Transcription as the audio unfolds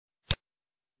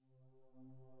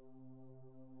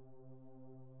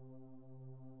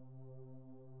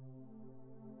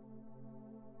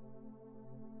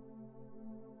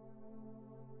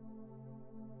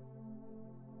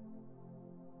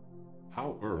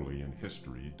How early in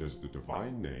history does the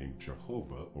divine name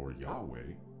Jehovah or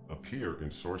Yahweh appear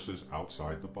in sources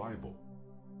outside the Bible?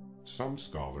 Some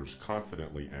scholars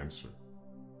confidently answer,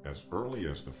 as early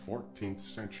as the 14th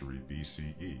century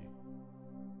BCE.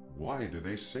 Why do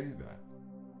they say that?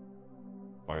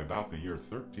 By about the year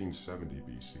 1370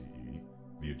 BCE,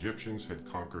 the Egyptians had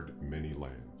conquered many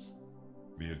lands.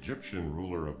 The Egyptian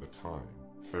ruler of the time,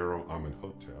 Pharaoh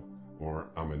Amenhotep,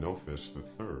 or Amenophis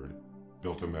III,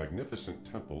 built a magnificent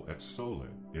temple at Soleb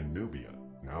in Nubia,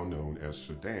 now known as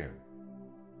Sudan.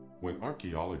 When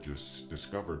archaeologists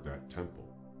discovered that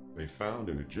temple, they found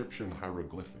an Egyptian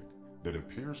hieroglyphic that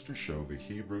appears to show the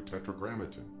Hebrew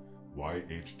tetragrammaton,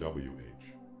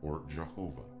 YHWH, or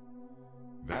Jehovah.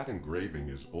 That engraving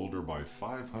is older by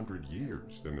 500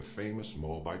 years than the famous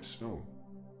Moabite stone,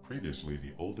 previously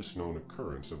the oldest known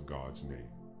occurrence of God's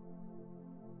name.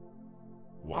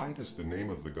 Why does the name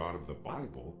of the God of the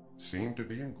Bible seem to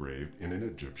be engraved in an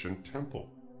Egyptian temple?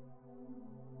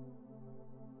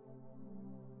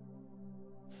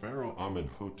 Pharaoh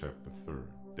Amenhotep III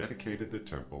dedicated the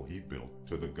temple he built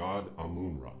to the god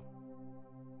Amun-Ra.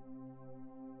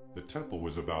 The temple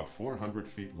was about 400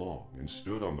 feet long and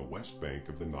stood on the west bank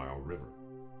of the Nile River.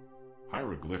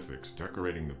 Hieroglyphics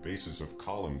decorating the bases of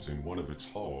columns in one of its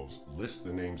halls list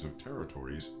the names of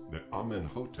territories that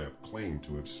Amenhotep claimed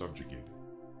to have subjugated.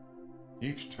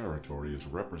 Each territory is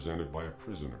represented by a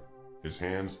prisoner, his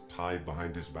hands tied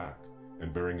behind his back,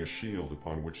 and bearing a shield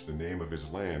upon which the name of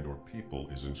his land or people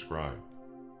is inscribed.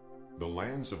 The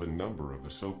lands of a number of the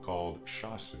so-called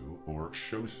SHASU or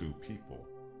SHOSU people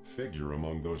figure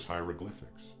among those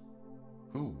hieroglyphics.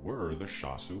 Who were the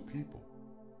SHASU people?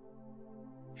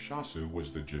 SHASU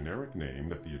was the generic name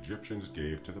that the Egyptians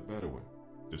gave to the Bedouin,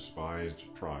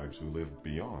 despised tribes who lived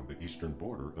beyond the eastern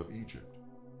border of Egypt.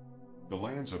 The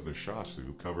lands of the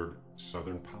SHASU covered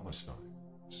southern Palestine,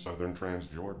 southern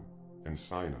Transjordan, and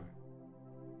Sinai.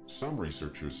 Some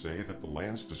researchers say that the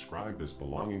lands described as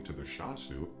belonging to the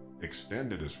SHASU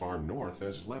extended as far north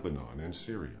as Lebanon and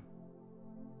Syria.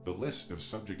 The list of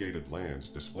subjugated lands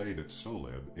displayed at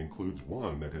Soleb includes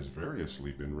one that has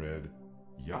variously been read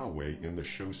Yahweh in the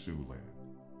Shosu land,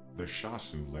 the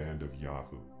Shasu land of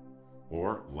Yahu,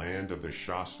 or land of the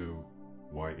Shasu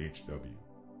YHW.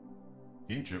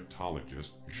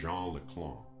 Egyptologist Jean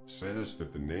Leclanc says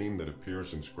that the name that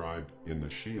appears inscribed in the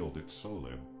shield at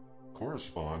Soleb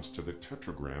corresponds to the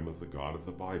tetragram of the God of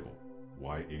the Bible,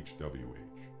 YHWH.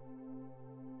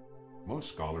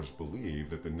 Most scholars believe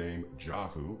that the name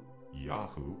Jahu,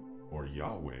 Yahu, or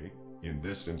Yahweh in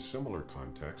this and similar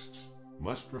contexts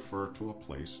must refer to a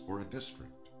place or a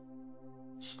district.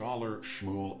 Scholar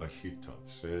Shmuel Ahitov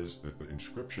says that the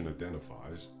inscription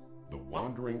identifies the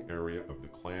wandering area of the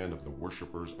clan of the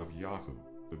worshippers of Yahu,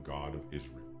 the God of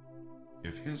Israel.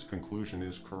 If his conclusion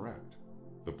is correct,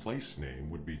 the place name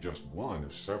would be just one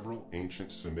of several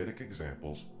ancient Semitic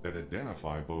examples that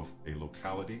identify both a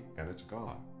locality and its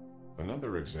god.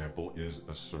 Another example is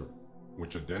Assur,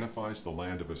 which identifies the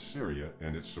land of Assyria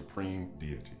and its supreme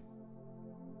deity.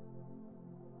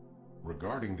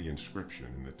 Regarding the inscription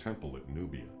in the temple at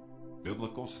Nubia,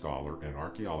 biblical scholar and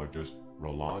archaeologist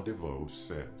Roland Devaux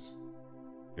says,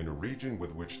 "In a region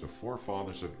with which the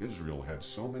forefathers of Israel had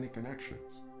so many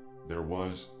connections, there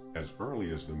was, as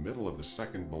early as the middle of the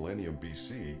second millennium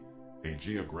BC, a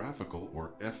geographical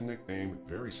or ethnic name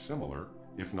very similar,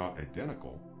 if not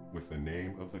identical, with the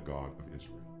name of the God of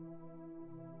Israel."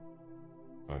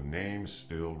 A name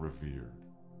still revered.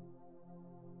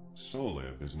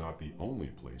 Soleb is not the only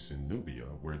place in Nubia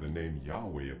where the name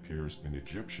Yahweh appears in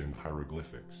Egyptian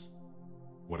hieroglyphics.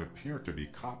 What appear to be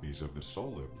copies of the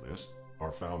Soleb list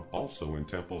are found also in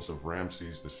temples of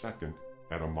Ramses II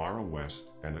at Amara West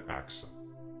and at Aqsa.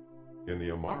 In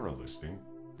the Amara listing,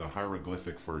 the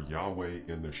hieroglyphic for Yahweh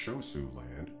in the Shosu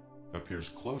land appears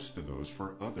close to those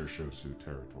for other Shosu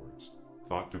territories,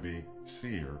 thought to be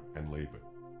Seir and Laban.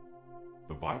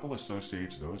 The Bible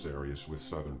associates those areas with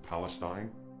southern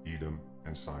Palestine, Edom,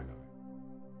 and Sinai.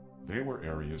 They were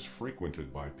areas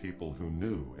frequented by people who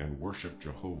knew and worshiped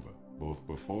Jehovah, both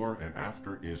before and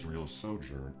after Israel's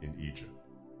sojourn in Egypt.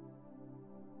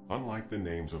 Unlike the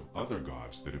names of other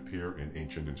gods that appear in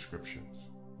ancient inscriptions,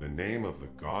 the name of the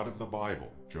God of the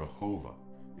Bible, Jehovah,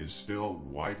 is still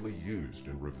widely used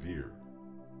and revered.